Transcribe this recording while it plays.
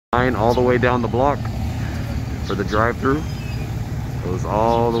Line all the way down the block for the drive-through. Goes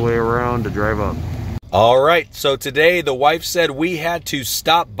all the way around to drive up. All right, so today the wife said we had to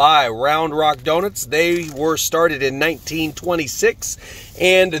stop by Round Rock Donuts. They were started in 1926,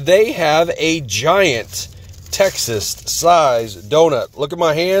 and they have a giant Texas-sized donut. Look at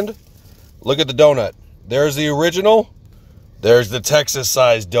my hand. Look at the donut. There's the original. There's the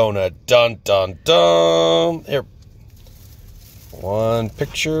Texas-sized donut. Dun, dun, dun. Here. One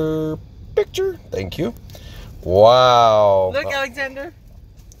picture. Thank you. Wow. Look, Alexander.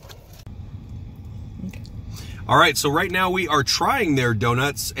 All right, so right now we are trying their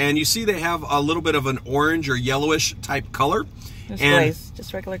donuts, and you see they have a little bit of an orange or yellowish type color. Just glaze,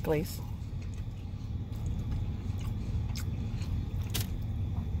 just regular glaze.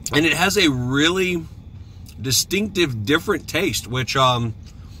 And it has a really distinctive, different taste, which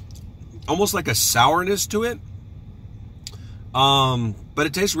almost like a sourness to it. But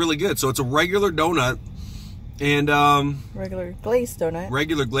it tastes really good. So it's a regular donut. And regular glazed donut.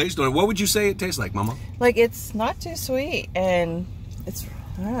 Regular glazed donut. What would you say it tastes like, Mama? Like, it's not too sweet, and it's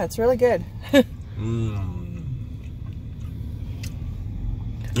really good.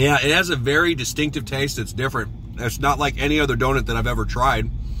 Yeah, it has a very distinctive taste. It's different. It's not like any other donut that I've ever tried.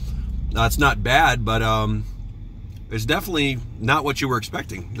 It's not bad, but it's definitely not what you were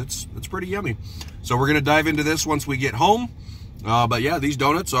expecting. It's pretty yummy. So we're gonna dive into this once we get home. But yeah, these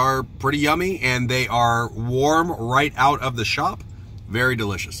donuts are pretty yummy, and they are warm right out of the shop. Very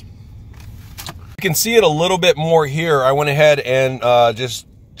delicious. You can see it a little bit more here. I went ahead and just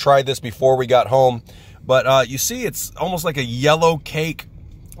tried this before we got home. But you see it's almost like a yellow cake,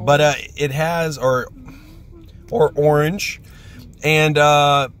 but it has, or orange. And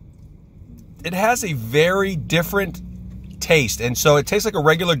it has a very different taste, and so it tastes like a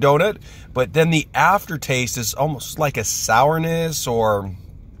regular donut, but then the aftertaste is almost like a sourness or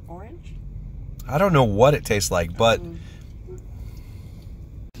orange. I don't know what it tastes like, but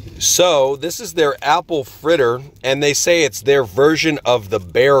so this is their apple fritter, and they say it's their version of the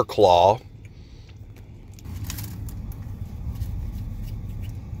bear claw.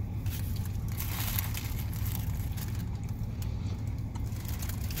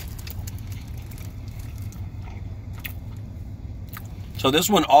 So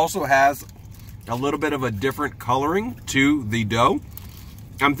this one also has a little bit of a different coloring to the dough.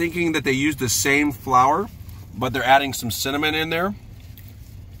 I'm thinking that they use the same flour, but they're adding some cinnamon in there.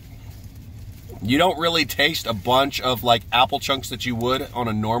 You don't really taste a bunch of like apple chunks that you would on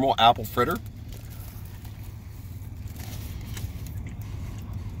a normal apple fritter.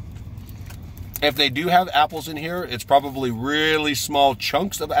 If they do have apples in here, it's probably really small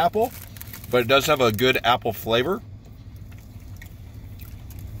chunks of apple, but it does have a good apple flavor.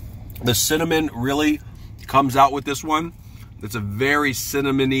 The cinnamon really comes out with this one. It's a very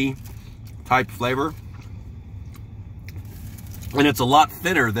cinnamony type flavor. And it's a lot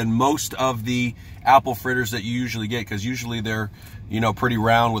thinner than most of the apple fritters that you usually get, because usually they're, you know, pretty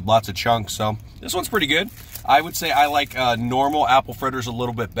round with lots of chunks. So this one's pretty good. I would say I like normal apple fritters a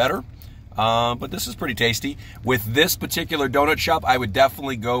little bit better. But this is pretty tasty. With this particular donut shop, I would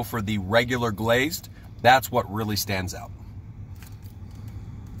definitely go for the regular glazed. That's what really stands out.